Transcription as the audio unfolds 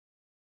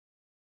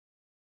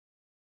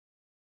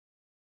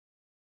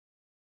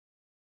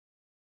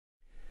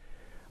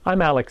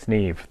I'm Alex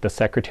Neve, the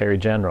Secretary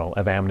General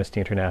of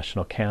Amnesty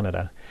International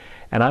Canada,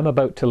 and I'm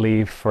about to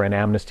leave for an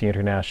Amnesty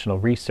International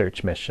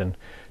research mission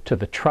to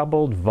the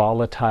troubled,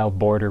 volatile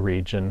border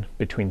region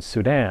between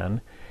Sudan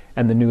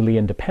and the newly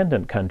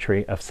independent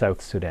country of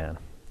South Sudan.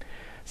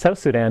 South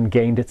Sudan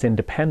gained its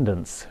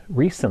independence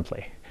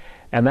recently,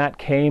 and that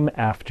came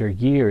after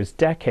years,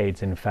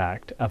 decades in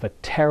fact, of a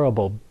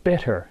terrible,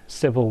 bitter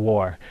civil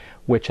war,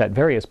 which at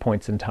various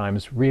points in time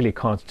really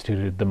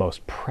constituted the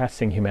most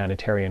pressing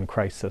humanitarian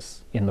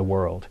crisis in the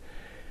world.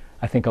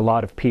 I think a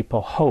lot of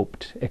people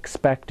hoped,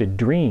 expected,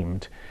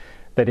 dreamed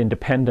that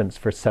independence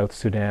for South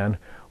Sudan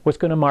was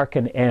going to mark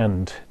an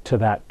end to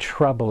that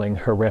troubling,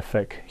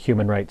 horrific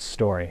human rights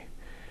story.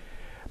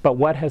 But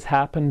what has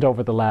happened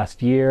over the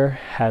last year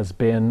has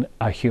been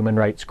a human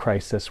rights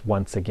crisis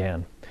once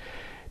again.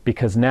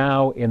 Because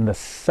now in the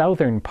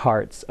southern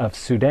parts of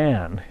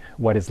Sudan,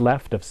 what is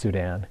left of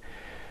Sudan,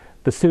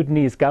 the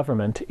Sudanese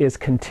government is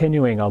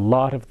continuing a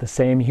lot of the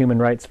same human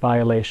rights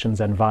violations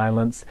and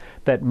violence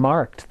that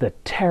marked the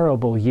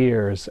terrible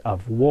years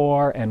of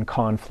war and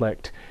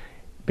conflict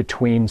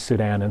between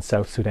Sudan and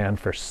South Sudan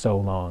for so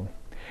long.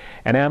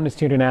 And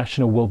Amnesty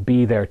International will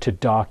be there to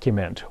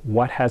document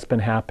what has been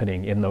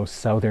happening in those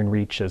southern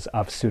reaches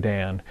of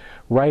Sudan,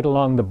 right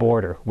along the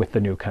border with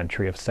the new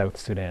country of South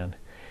Sudan.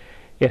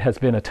 It has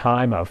been a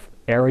time of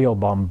aerial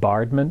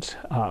bombardment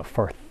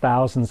for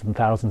thousands and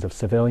thousands of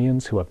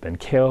civilians who have been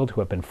killed,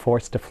 who have been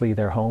forced to flee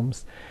their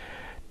homes.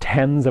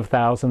 Tens of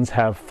thousands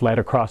have fled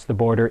across the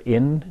border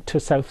into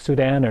South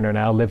Sudan and are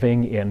now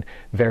living in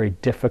very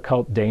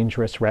difficult,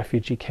 dangerous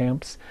refugee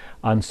camps,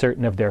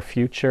 uncertain of their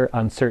future,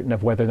 uncertain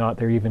of whether or not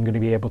they're even going to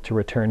be able to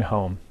return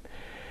home.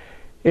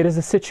 It is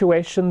a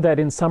situation that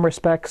in some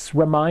respects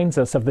reminds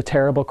us of the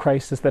terrible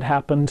crisis that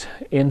happened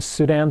in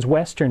Sudan's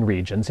western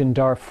regions, in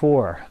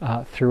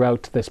Darfur,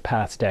 throughout this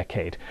past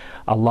decade.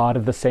 A lot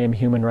of the same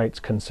human rights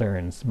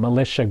concerns,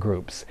 militia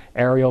groups,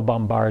 aerial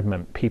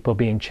bombardment, people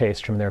being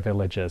chased from their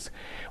villages.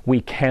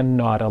 We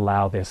cannot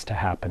allow this to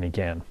happen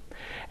again.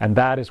 And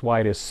that is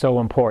why it is so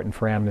important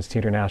for Amnesty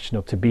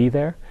International to be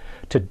there,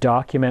 to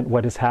document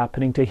what is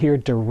happening, to hear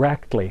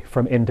directly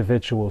from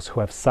individuals who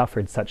have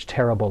suffered such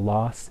terrible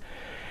loss,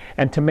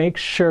 and to make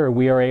sure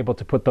we are able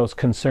to put those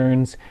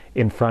concerns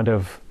in front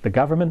of the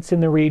governments in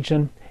the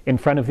region, in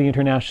front of the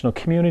international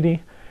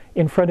community,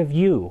 in front of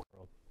you.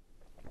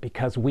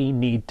 Because we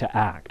need to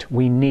act.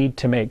 We need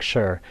to make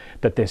sure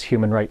that this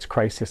human rights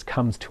crisis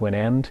comes to an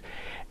end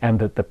and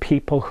that the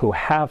people who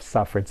have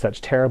suffered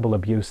such terrible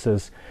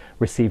abuses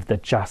receive the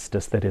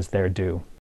justice that is their due.